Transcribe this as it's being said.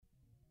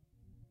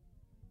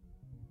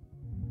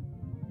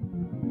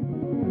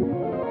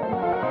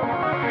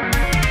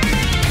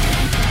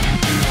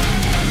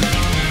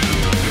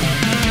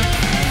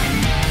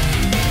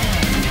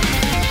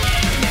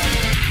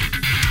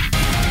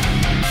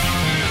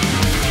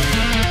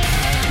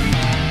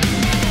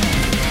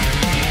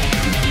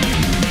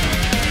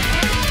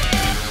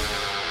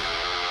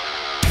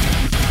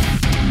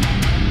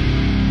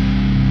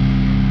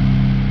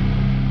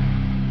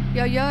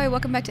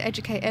welcome back to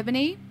Educate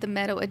Ebony, the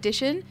metal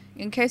edition.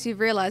 In case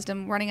you've realised,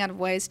 I'm running out of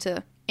ways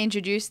to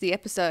introduce the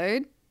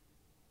episode.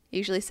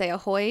 Usually say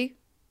ahoy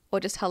or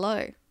just hello.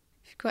 If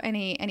you've got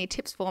any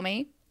tips for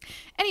me.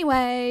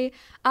 Anyway,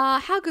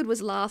 how good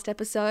was last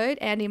episode?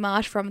 Andy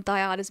Marsh from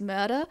Thy Art Is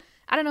Murder.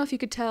 I don't know if you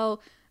could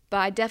tell, but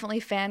I definitely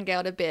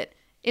fangirled a bit.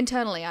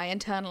 Internally, I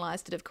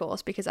internalised it, of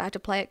course, because I have to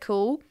play it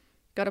cool.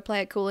 Got to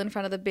play it cool in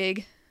front of the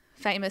big,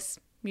 famous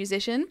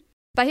musician.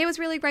 But he was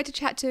really great to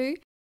chat to.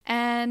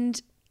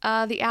 And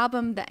the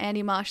album that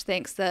Andy Marsh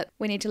thinks that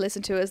we need to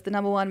listen to as the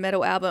number one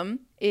metal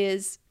album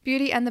is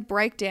Beauty and the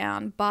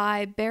Breakdown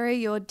by Bury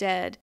Your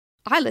Dead.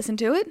 I listened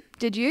to it.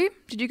 Did you?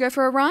 Did you go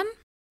for a run?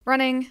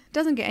 Running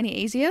doesn't get any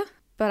easier,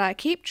 but I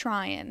keep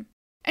trying.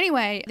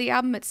 Anyway, the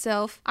album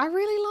itself, I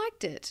really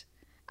liked it.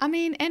 I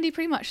mean, Andy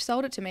pretty much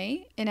sold it to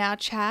me in our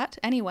chat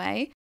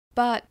anyway,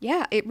 but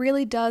yeah, it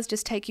really does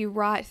just take you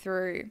right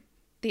through.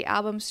 The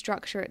album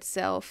structure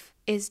itself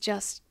is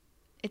just,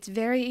 it's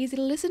very easy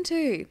to listen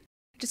to.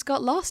 Just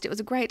got lost. It was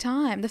a great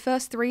time. The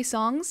first 3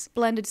 songs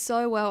blended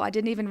so well, I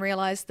didn't even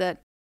realize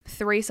that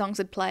 3 songs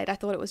had played. I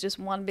thought it was just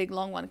one big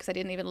long one because I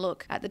didn't even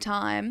look at the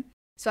time.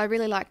 So I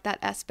really liked that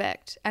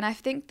aspect. And I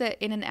think that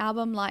in an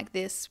album like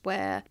this,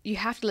 where you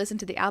have to listen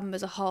to the album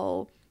as a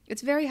whole,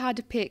 it's very hard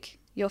to pick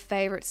your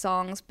favorite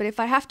songs. But if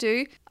I have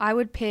to, I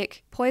would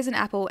pick Poison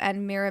Apple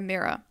and Mirror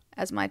Mirror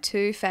as my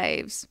 2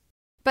 faves.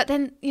 But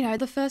then, you know,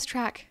 the first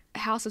track,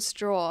 House of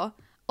Straw,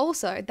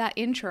 also that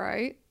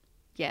intro,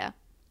 yeah,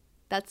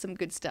 that's some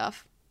good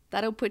stuff.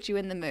 That'll put you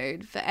in the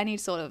mood for any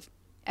sort of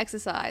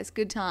exercise,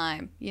 good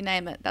time, you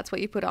name it. That's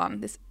what you put on.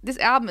 This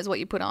album is what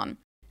you put on.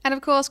 And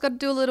of course, got to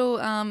do a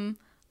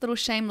little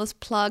shameless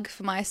plug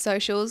for my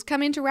socials.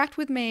 Come interact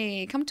with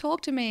me. Come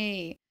talk to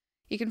me.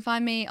 You can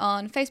find me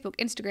on Facebook,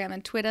 Instagram,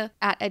 and Twitter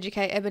at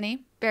Educate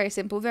Ebony. Very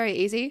simple, very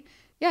easy.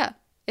 Yeah,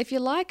 if you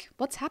like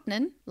what's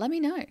happening, let me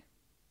know.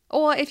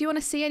 Or if you want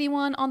to see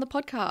anyone on the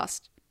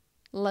podcast,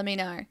 let me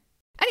know.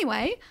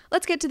 Anyway,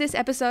 let's get to this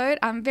episode.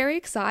 I'm very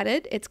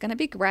excited. It's going to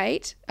be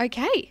great.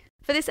 Okay.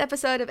 For this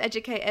episode of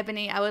Educate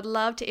Ebony, I would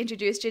love to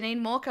introduce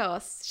Janine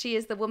Morkos. She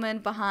is the woman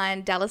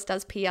behind Dallas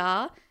Does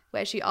PR,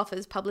 where she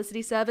offers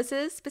publicity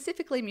services,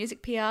 specifically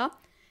music PR,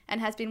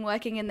 and has been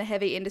working in the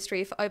heavy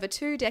industry for over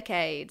 2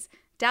 decades.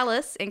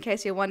 Dallas, in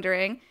case you're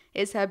wondering,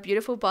 is her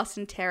beautiful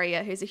Boston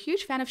Terrier who's a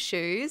huge fan of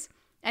shoes,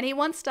 and he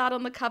once starred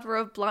on the cover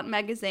of Blunt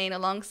magazine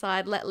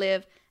alongside Let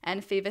Live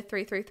and Fever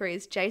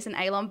 333's Jason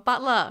Alon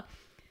Butler.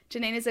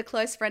 Janine is a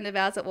close friend of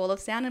ours at Wall of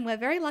Sound, and we're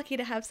very lucky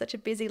to have such a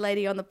busy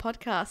lady on the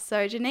podcast.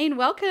 So Janine,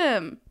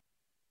 welcome.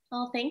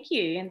 Oh, thank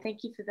you. And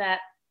thank you for that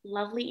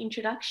lovely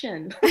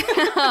introduction.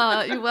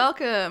 Oh, you're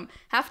welcome.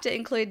 Have to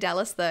include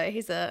Dallas though.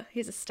 He's a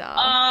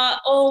star.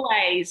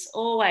 Always.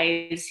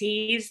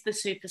 He's the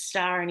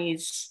superstar, and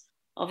he's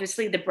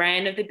obviously the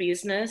brand of the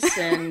business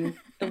and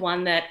the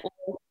one that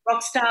all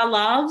rock star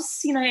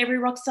loves. You know, every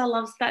rock star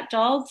loves that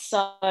dog.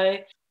 So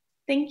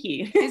thank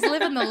you. He's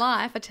living the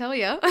life, I tell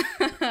you.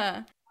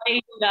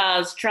 He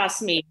does,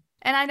 trust me.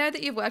 And I know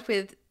that you've worked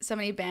with so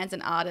many bands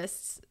and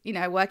artists, you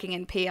know, working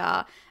in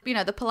PR. You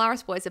know, the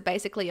Polaris Boys are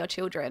basically your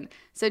children.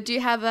 So do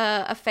you have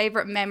a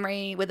favourite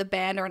memory with a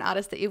band or an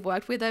artist that you've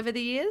worked with over the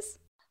years?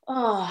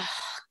 Oh,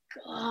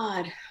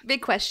 God.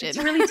 Big question. It's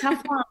a really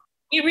tough one.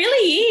 It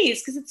really is,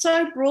 because it's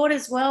so broad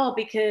as well,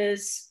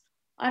 because,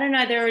 I don't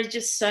know, there are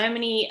just so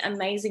many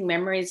amazing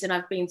memories, and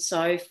I've been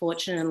so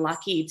fortunate and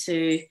lucky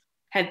to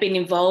have been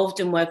involved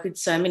and worked with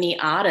so many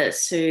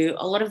artists who,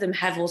 a lot of them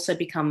have also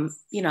become,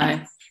 you know,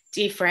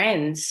 dear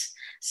friends.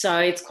 So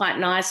it's quite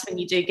nice when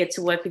you do get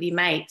to work with your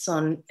mates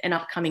on an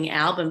upcoming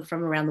album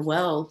from around the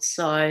world.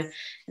 So, and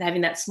having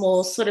that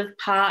small sort of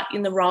part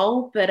in the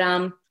role. But,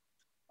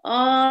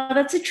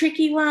 that's a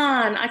tricky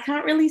one. I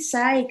can't really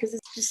say because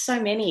there's just so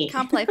many.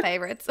 Can't play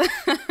favourites. No,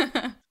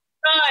 and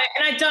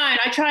I don't.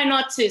 I try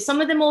not to.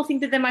 Some of them all think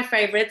that they're my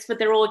favourites, but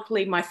they're all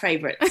equally my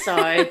favourites.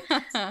 So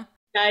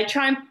I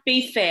try and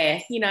be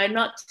fair, you know,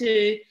 not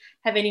to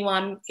have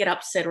anyone get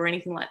upset or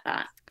anything like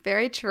that.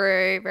 Very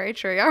true, very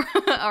true.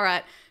 All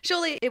right.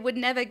 Surely it would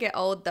never get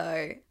old,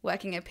 though,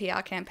 working at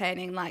PR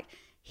campaigning, like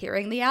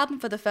hearing the album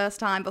for the first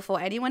time before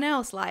anyone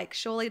else. Like,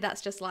 surely that's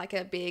just like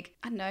a big,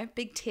 I don't know,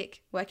 big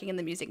tick working in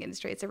the music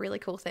industry. It's a really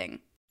cool thing.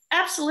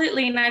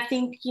 Absolutely. And I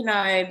think, you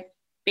know,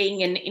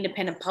 being an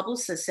independent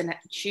publicist and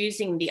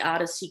choosing the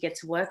artists you get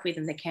to work with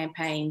and the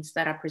campaigns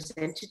that are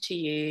presented to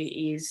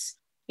you is,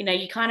 you know,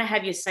 you kind of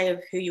have your say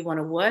of who you want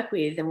to work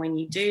with. And when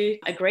you do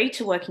agree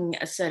to working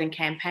a certain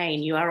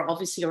campaign, you are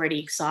obviously already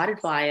excited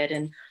by it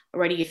and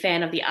already a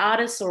fan of the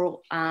artist, or,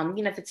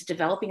 you know, if it's a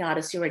developing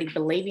artist, you already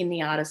believe in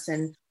the artist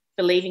and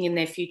believing in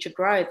their future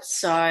growth.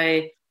 So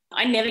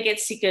I never get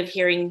sick of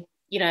hearing,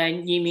 you know,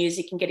 new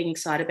music and getting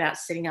excited about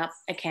setting up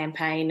a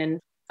campaign. And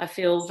I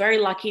feel very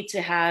lucky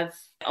to have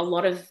a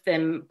lot of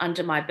them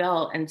under my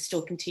belt and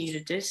still continue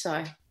to do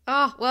so.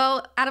 Oh,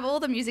 well, out of all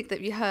the music that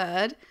you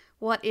heard,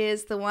 what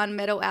is the one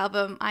metal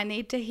album I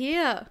need to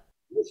hear?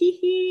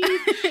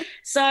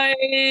 So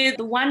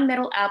the one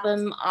metal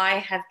album I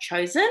have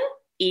chosen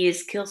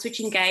is Killswitch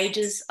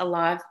Engage's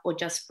Alive or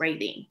Just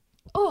Breathing.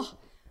 Oh,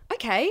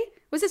 okay.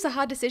 Was this a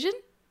hard decision?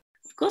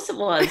 Of course it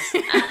was.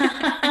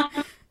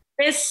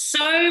 There's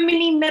so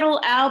many metal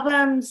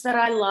albums that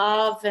I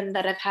love and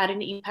that have had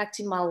an impact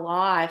in my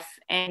life.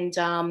 And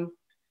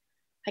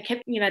I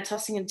kept,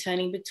 tossing and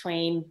turning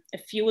between a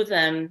few of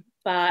them.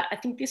 But I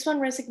think this one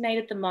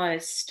resonated the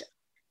most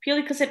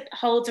purely because it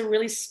holds a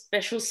really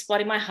special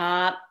spot in my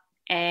heart.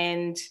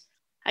 And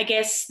I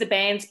guess the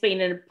band's been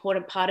an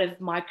important part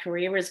of my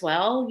career as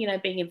well,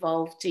 being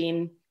involved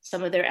in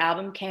some of their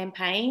album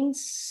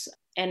campaigns.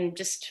 And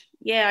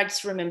I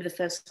just remember the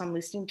first time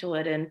listening to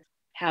it and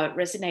how it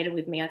resonated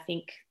with me. I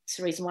think it's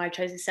the reason why I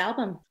chose this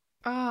album.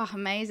 Oh,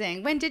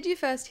 amazing. When did you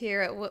first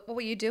hear it? What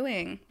were you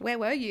doing? Where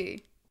were you?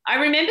 I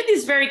remember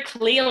this very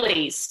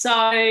clearly. So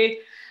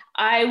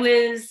I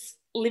was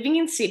living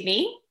in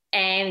Sydney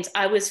and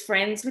I was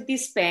friends with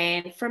this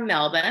band from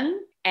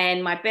Melbourne.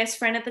 And my best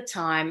friend at the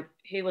time,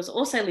 who was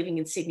also living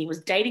in Sydney,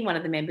 was dating one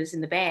of the members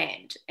in the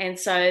band. And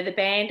so the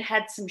band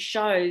had some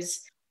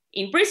shows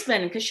in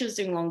Brisbane because she was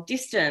doing long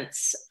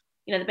distance.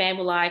 The band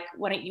were like,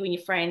 why don't you and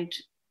your friend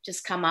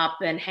just come up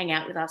and hang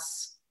out with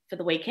us for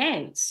the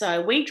weekend?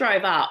 So we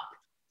drove up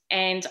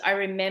and I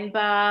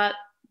remember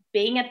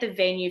being at the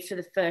venue for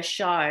the first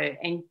show,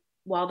 and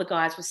while the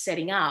guys were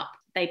setting up,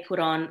 they put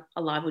on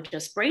Alive or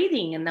Just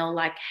Breathing and they were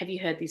like, have you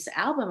heard this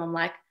album? I'm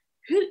like,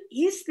 who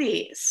is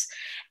this?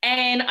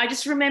 And I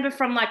just remember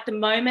from like the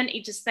moment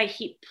they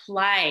hit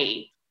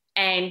play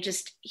and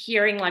just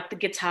hearing like the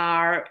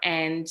guitar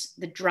and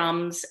the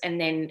drums and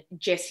then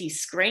Jessie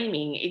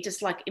screaming, it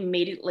just like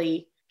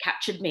immediately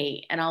captured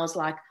me. And I was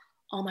like,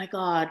 oh my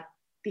God,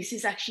 this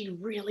is actually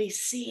really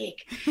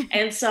sick.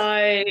 And so,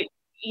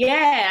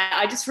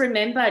 I just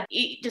remember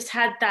it just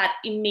had that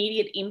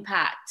immediate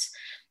impact.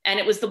 And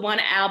it was the one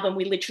album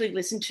we literally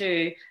listened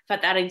to for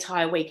that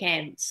entire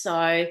weekend.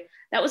 So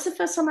that was the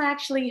first time I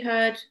actually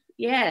heard,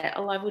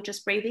 Alive or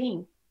Just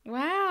Breathing.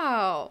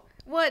 Wow.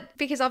 What?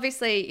 Because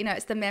obviously,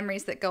 it's the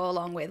memories that go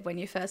along with when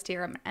you first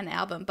hear an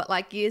album, but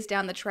like years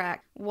down the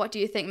track, what do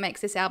you think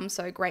makes this album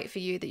so great for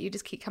you that you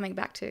just keep coming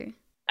back to?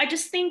 I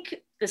just think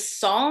the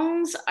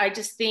songs,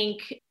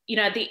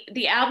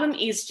 the album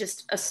is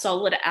just a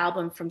solid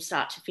album from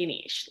start to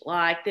finish.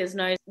 Like there's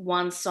no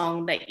one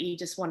song that you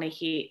just want to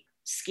hit,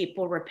 skip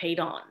or repeat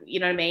on. You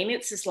know what I mean?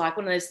 It's just like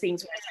one of those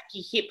things where it's like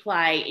you hit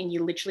play and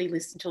you literally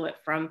listen to it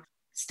from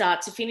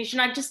start to finish.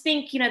 And I just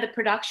think, the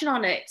production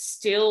on it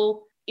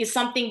still is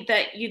something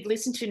that you'd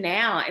listen to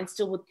now and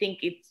still would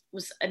think it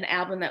was an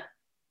album that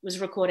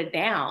was recorded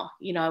now,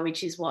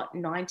 which is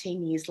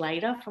 19 years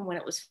later from when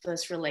it was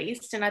first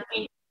released. And I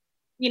think,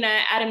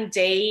 Adam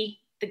D,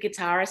 the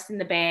guitarist in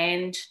the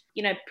band,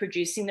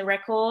 producing the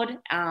record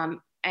and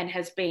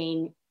has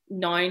been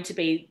known to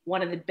be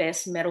one of the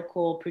best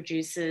metalcore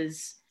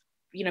producers,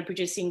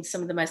 producing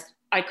some of the most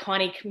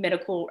iconic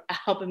metalcore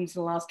albums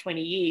in the last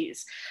 20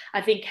 years,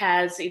 I think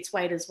has its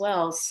weight as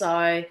well.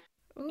 So,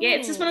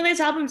 it's just one of those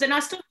albums. And I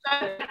still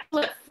go back to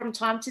it from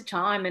time to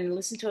time and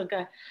listen to it and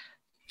go,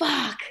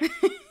 fuck,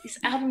 this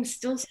album's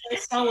still so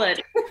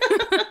solid.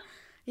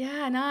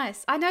 Yeah,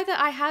 nice. I know that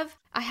I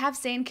have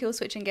seen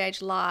Killswitch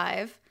Engage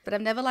live, but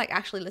I've never like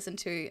actually listened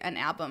to an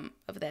album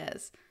of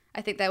theirs.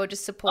 I think they were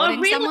just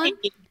supporting someone.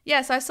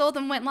 Yeah, so I saw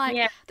them, went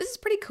like, this is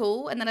pretty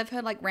cool. And then I've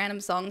heard like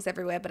random songs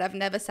everywhere, but I've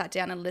never sat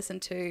down and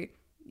listened to,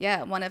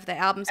 one of their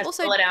albums. A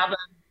solid album.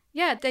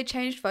 Yeah, they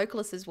changed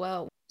vocalists as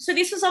well. So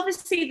this was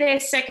obviously their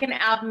second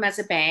album as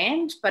a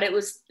band, but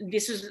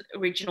this was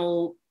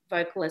original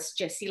vocalist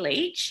Jessie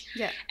Leach.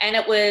 Yeah. And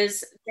it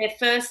was their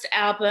first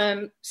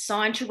album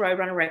signed to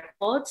Roadrunner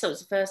Records. So it was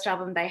the first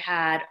album they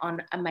had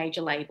on a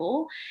major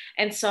label.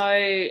 And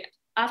so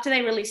after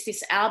they released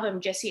this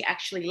album, Jessie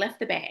actually left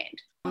the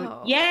band.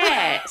 Oh.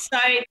 Yeah. So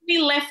he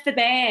left the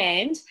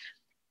band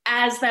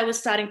as they were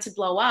starting to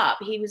blow up.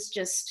 He was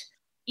just,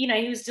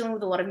 he was dealing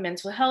with a lot of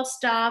mental health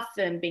stuff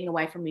and being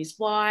away from his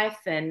wife.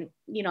 And,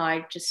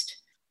 I just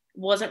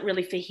wasn't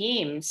really for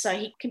him. So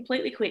he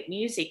completely quit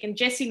music. And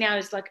Jessie now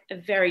is like a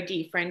very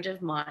dear friend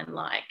of mine.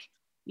 Like,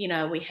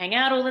 we hang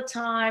out all the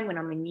time. When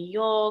I'm in New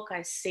York,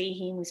 I see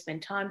him, we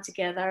spend time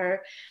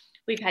together.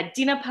 We've had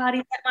dinner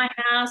parties at my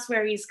house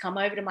where he's come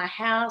over to my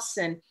house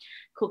and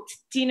cooked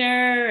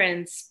dinner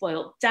and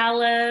spoiled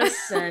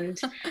Dallas. And,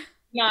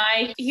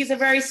 he's a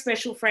very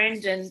special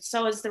friend, and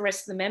so is the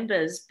rest of the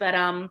members. But,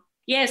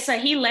 so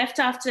he left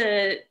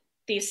after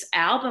this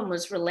album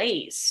was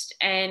released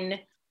and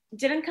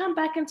didn't come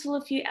back until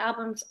a few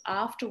albums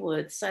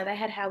afterwards. So they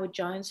had Howard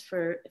Jones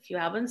for a few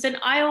albums. And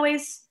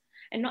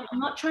I'm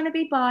not trying to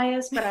be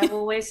biased, but I've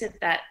always said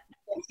that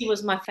he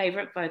was my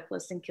favourite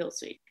vocalist in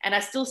Killswitch. And I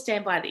still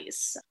stand by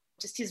this.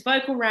 Just his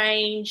vocal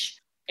range,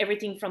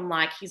 everything from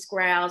like his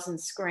growls and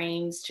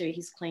screams to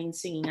his clean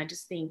singing. I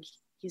just think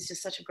he's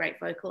just such a great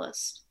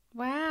vocalist.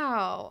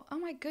 Wow. Oh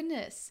my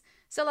goodness.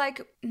 So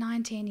like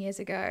 19 years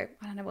ago,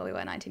 I don't know where we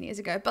were 19 years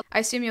ago, but I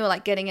assume you were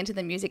like getting into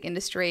the music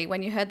industry.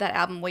 When you heard that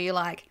album, were you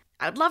like,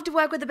 I'd love to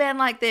work with a band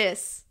like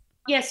this?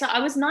 Yeah, so I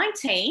was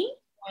 19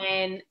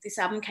 when this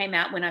album came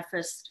out when I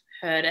first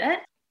heard it.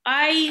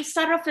 I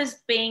started off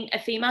as being a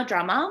female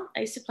drummer.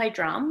 I used to play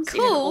drums in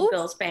an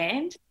all-girls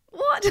band.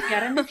 What? Yeah, I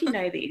don't know if you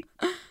know this.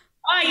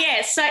 Oh,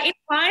 yeah. So in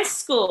high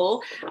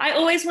school, I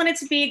always wanted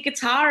to be a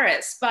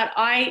guitarist, but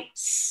I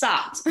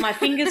sucked. My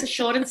fingers are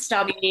short and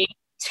stubby,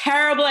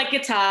 terrible at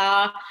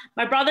guitar.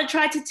 My brother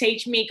tried to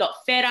teach me, got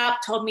fed up,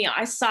 told me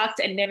I sucked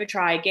and never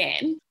try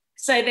again.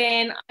 So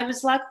then I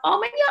was like, oh,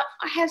 maybe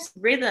I have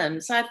rhythm.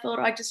 So I thought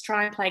I'd just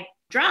try and play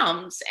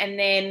drums. And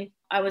then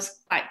I was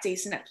quite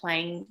decent at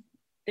playing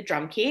the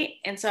drum kit.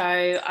 And so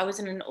I was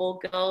in an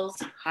all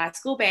girls high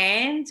school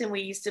band, and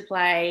we used to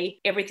play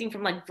everything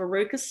from like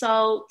Veruca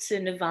Salt to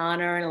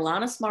Nirvana and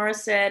Alanis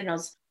Morissette. And I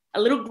was a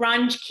little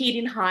grunge kid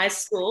in high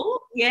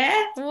school.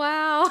 Yeah.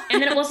 Wow.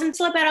 And then it wasn't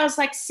until about I was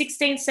like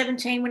 16,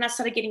 17 when I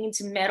started getting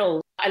into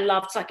metal. I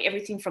loved like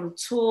everything from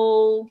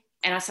Tool,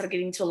 and I started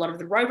getting into a lot of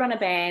the Roadrunner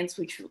bands,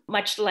 which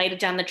much later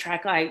down the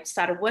track, I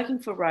started working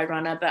for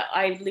Roadrunner, but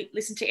I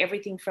listened to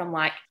everything from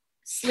like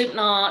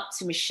Slipknot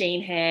to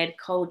Machine Head,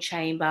 Cold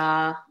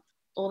Chamber,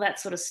 all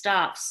that sort of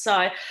stuff.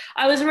 So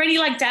I was already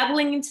like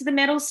dabbling into the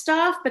metal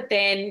stuff, but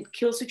then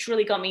Killswitch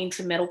really got me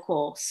into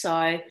metalcore.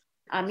 So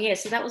yeah,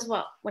 so that was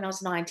when I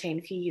was 19,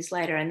 a few years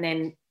later. And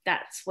then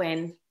that's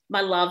when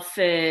my love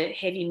for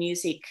heavy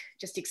music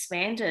just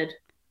expanded.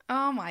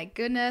 Oh my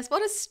goodness,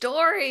 what a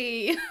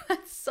story.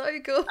 That's so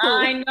cool.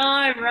 I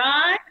know,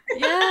 right?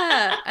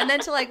 Yeah. And then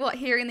to like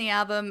hearing the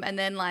album and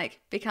then like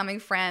becoming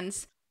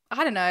friends.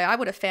 I don't know, I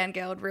would have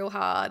fangirled real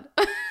hard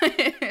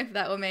if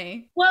that were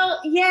me. Well,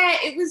 yeah,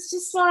 it was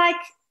just like,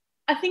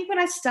 I think when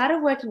I started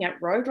working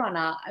at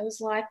Roadrunner, I was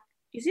like,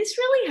 is this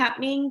really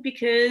happening?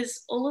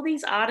 Because all of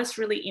these artists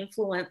really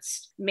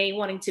influenced me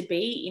wanting to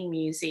be in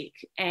music.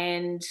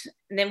 And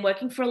then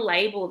working for a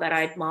label that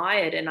I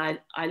admired and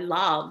I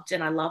loved,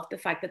 and I loved the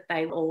fact that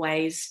they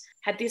always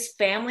had this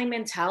family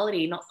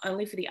mentality, not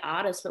only for the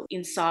artists, but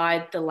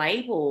inside the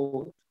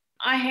label.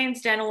 I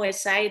hands down always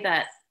say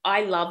that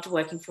I loved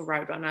working for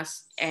Roadrunner,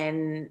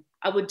 and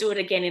I would do it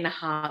again in a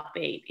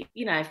heartbeat,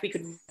 you know, if we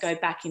could go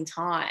back in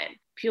time,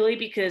 purely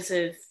because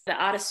of the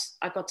artists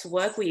I got to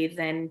work with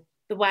and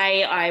the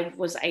way I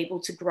was able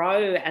to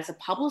grow as a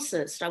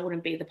publicist. I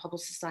wouldn't be the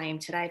publicist I am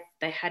today if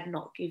they had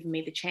not given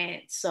me the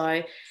chance.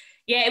 So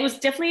yeah, it was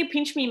definitely a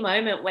pinch me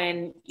moment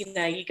when, you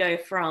know, you go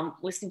from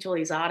listening to all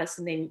these artists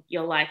and then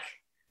you're like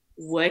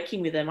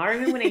working with them. I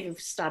remember when I even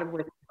started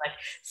working with like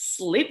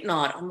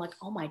Slipknot, I'm like,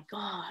 oh my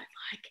God,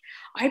 like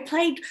I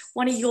played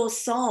one of your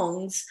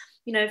songs,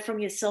 you know, from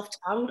your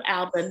self-titled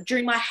album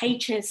during my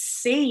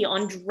HSC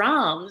on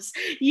drums,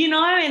 you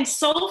know, and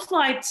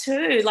Soulfly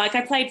too. Like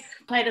I played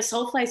a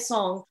Soulfly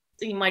song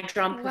in my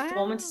drum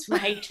performance for my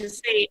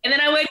HSC. And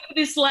then I worked with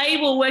this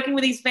label, working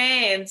with these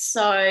bands.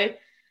 So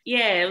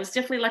yeah, it was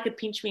definitely like a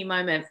pinch me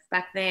moment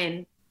back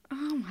then.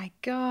 Oh my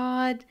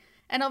God.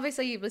 And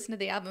obviously you've listened to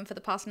the album for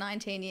the past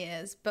 19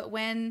 years, but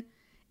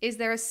is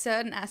there a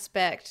certain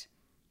aspect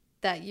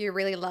that you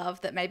really love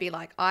that maybe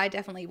like I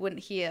definitely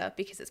wouldn't hear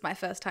because it's my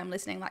first time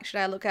listening? Like, should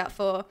I look out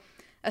for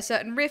a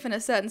certain riff in a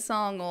certain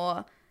song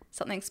or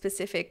something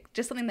specific,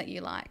 just something that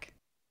you like?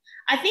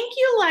 I think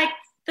you like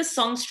the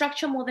song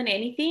structure more than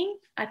anything.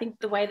 I think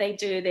the way they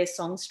do their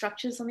song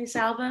structures on this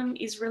album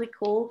is really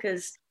cool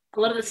because a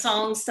lot of the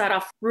songs start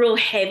off real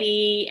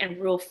heavy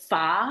and real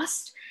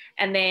fast,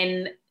 and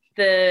then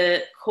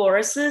the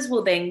choruses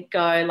will then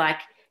go like,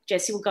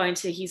 Jesse will go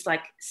into his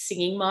like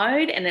singing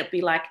mode and it'll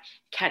be like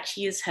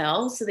catchy as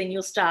hell. So then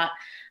you'll start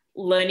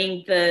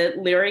learning the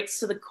lyrics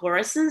to the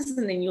choruses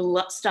and then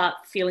you'll start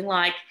feeling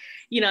like,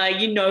 you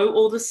know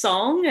all the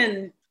song.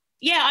 And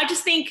yeah, I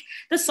just think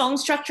the song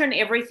structure and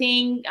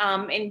everything,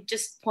 and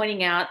just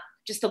pointing out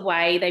just the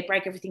way they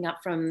break everything up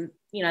from,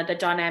 you know, the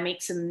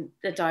dynamics and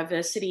the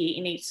diversity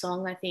in each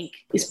song, I think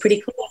is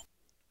pretty cool.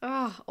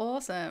 Oh,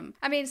 awesome.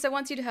 I mean, so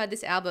once you'd heard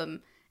this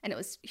album and it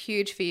was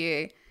huge for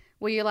you,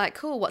 were you like,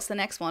 cool, what's the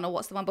next one or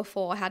what's the one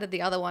before? How did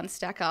the other one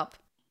stack up?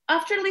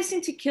 After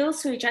listening to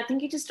Killswitch, I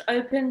think it just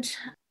opened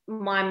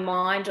my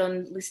mind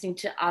on listening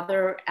to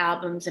other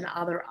albums and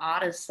other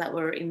artists that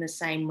were in the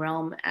same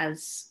realm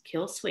as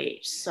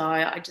Killswitch. So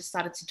I just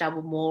started to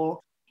dabble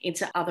more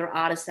into other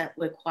artists that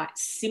were quite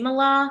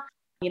similar.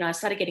 You know, I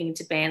started getting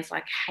into bands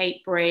like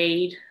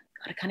Hatebreed.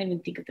 God, I can't even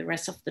think of the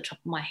rest off the top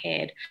of my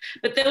head.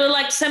 But there were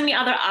like so many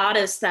other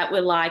artists that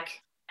were like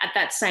at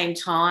that same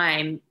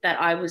time that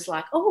I was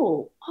like,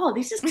 oh,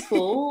 this is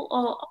cool.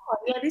 oh,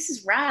 yeah, this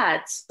is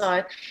rad.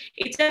 So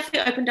it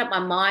definitely opened up my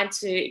mind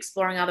to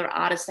exploring other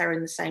artists that are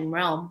in the same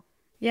realm.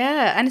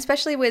 Yeah, and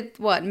especially with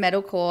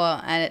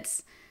metalcore, and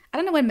I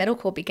don't know when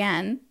metalcore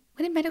began.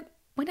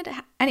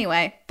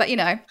 Anyway, but you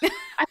know.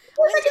 I think it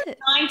was like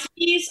the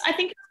 90s. I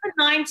think it was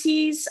the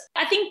 90s.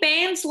 I think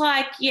bands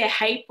like,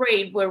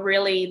 Hatebreed were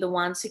really the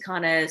ones who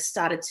kind of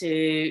started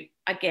to,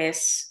 I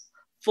guess,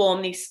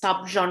 form this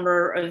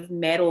subgenre of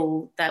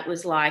metal that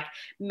was like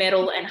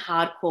metal and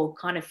hardcore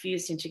kind of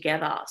fused in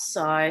together.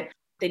 So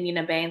then, you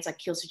know, bands like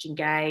Killswitch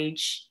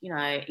Engage, you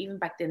know, even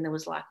back then there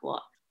was like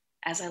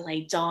As I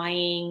Lay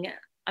Dying.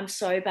 I'm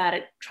so bad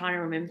at trying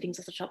to remember things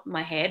off the top of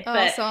my head. Oh,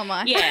 but so am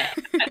I. Yeah.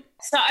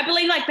 So I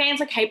believe like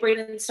bands like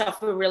Hatebreed and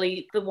stuff were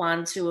really the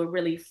ones who were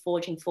really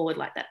forging forward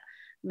like that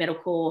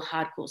metalcore,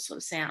 hardcore sort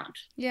of sound.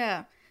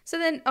 Yeah. So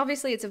then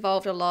obviously it's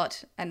evolved a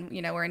lot and,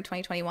 you know, we're in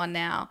 2021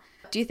 now.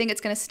 Do you think it's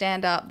going to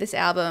stand up, this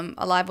album,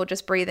 Alive or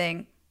Just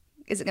Breathing?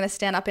 Is it going to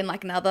stand up in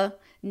like another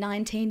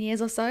 19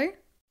 years or so?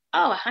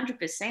 Oh,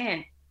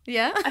 100%.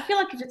 Yeah. I feel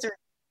like if it's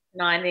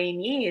 19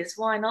 years,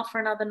 why not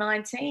for another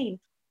 19?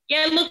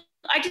 Yeah, look,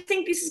 I just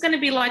think this is going to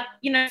be like,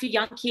 you know, for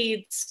young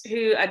kids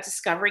who are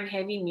discovering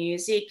heavy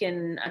music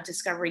and are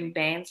discovering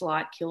bands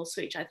like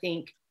Killswitch, I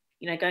think,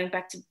 you know, going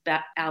back to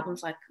that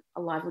albums like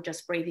Alive or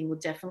Just Breathing would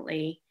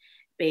definitely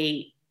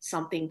be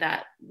something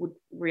that would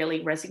really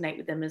resonate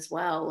with them as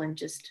well, and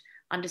just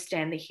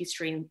understand the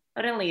history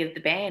not only of the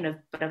band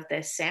but of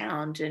their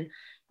sound and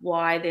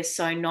why they're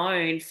so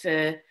known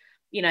for,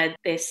 you know,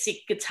 their sick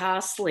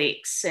guitar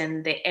slicks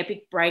and their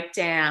epic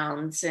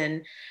breakdowns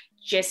and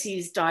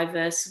Jesse's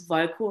diverse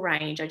vocal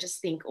range. I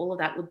just think all of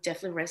that would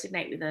definitely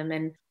resonate with them.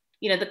 And,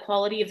 you know, the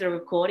quality of the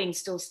recording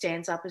still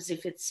stands up as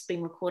if it's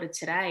been recorded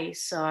today.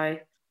 So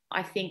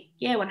I think,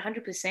 yeah,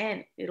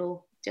 100%,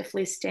 it'll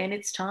definitely stand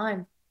its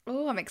time.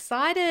 Oh, I'm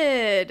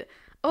excited.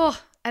 Oh,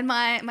 and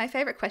my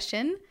favorite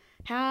question,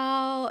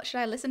 how should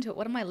I listen to it?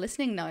 What are my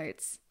listening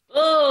notes?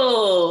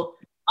 Oh,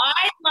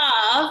 I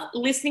love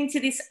listening to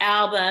this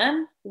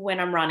album when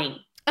I'm running.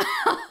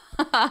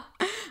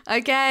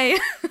 Okay.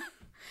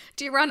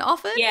 Do you run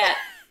often? Yeah.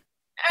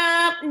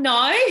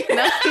 No.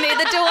 No,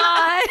 neither do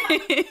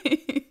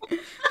I.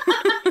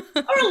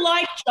 Or a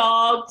light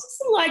jog,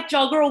 just a light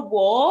jog or a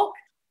walk.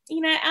 You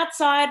know,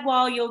 outside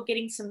while you're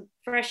getting some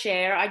fresh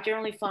air. I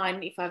generally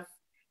find if I've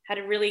had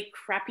a really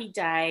crappy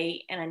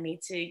day and I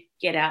need to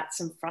get out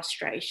some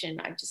frustration,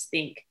 I just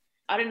think,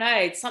 I don't know,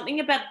 it's something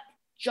about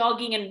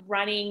jogging and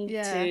running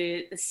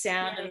to the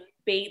sound of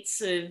beats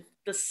of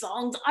the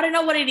songs. I don't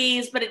know what it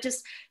is, but it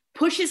just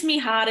pushes me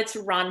harder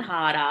to run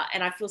harder,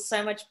 and I feel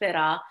so much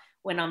better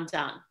when I'm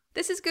done.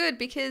 This is good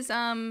because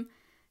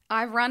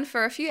I've run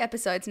for a few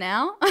episodes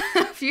now,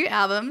 a few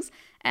albums,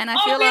 and I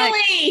feel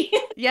really?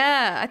 like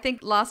yeah, I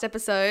think last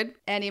episode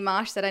Andy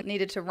Marsh said I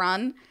needed to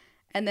run,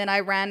 and then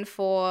I ran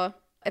for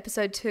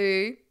episode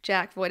 2,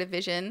 Jack Void of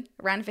Vision,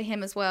 ran for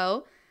him as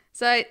well.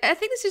 So I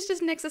think this is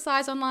just an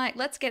exercise on like,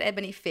 let's get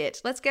Ebony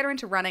fit. Let's get her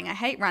into running. I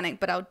hate running,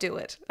 but I'll do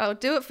it. I'll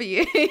do it for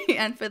you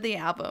and for the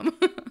album.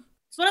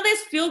 It's one of those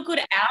feel-good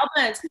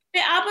albums.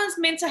 The album's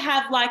meant to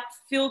have like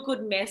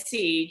feel-good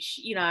message,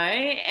 you know,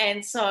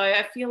 and so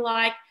I feel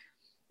like,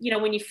 you know,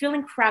 when you're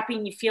feeling crappy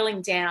and you're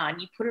feeling down,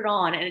 you put it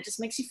on and it just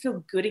makes you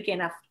feel good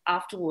again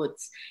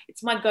afterwards.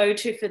 It's my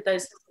go-to for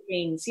those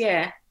things,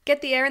 yeah.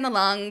 Get the air in the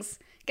lungs,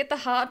 get the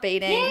heart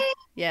beating.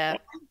 Yeah.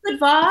 Good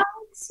vibes,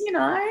 you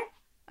know.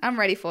 I'm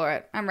ready for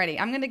it. I'm ready.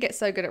 I'm going to get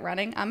so good at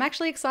running. I'm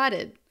actually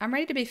excited. I'm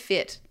ready to be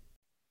fit.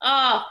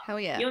 Oh, hell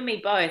yeah. You and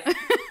me both.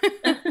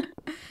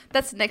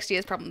 That's next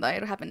year's problem, though.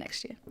 It'll happen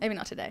next year. Maybe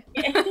not today.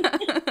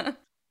 Yeah.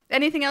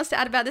 Anything else to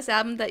add about this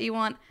album that you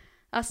want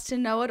us to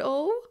know at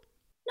all?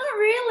 Not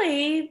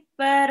really,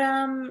 but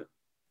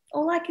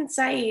all I can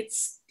say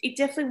it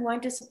definitely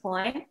won't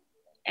disappoint.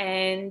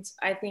 And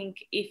I think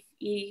if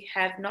you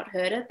have not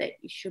heard it, that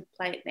you should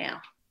play it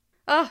now.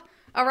 Oh,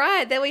 all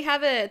right. There we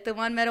have it. The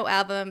one metal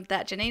album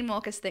that Janine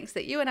Morcus thinks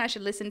that you and I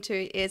should listen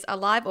to is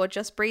Alive or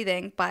Just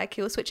Breathing by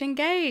Killswitch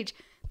Engage.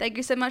 Thank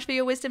you so much for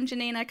your wisdom,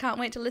 Janine. I can't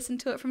wait to listen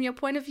to it from your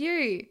point of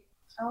view.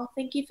 Oh,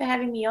 thank you for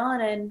having me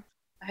on, and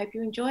I hope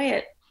you enjoy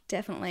it.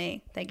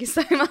 Definitely. Thank you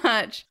so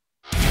much.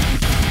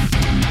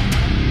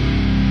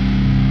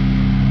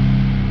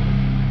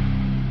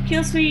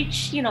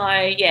 Killswitch, you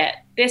know, yeah,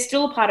 they're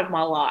still a part of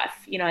my life,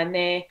 you know, and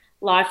they're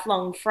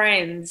lifelong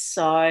friends.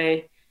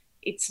 So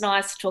it's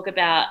nice to talk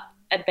about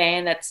a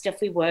band that's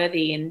definitely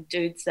worthy and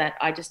dudes that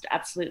I just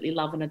absolutely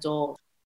love and adore.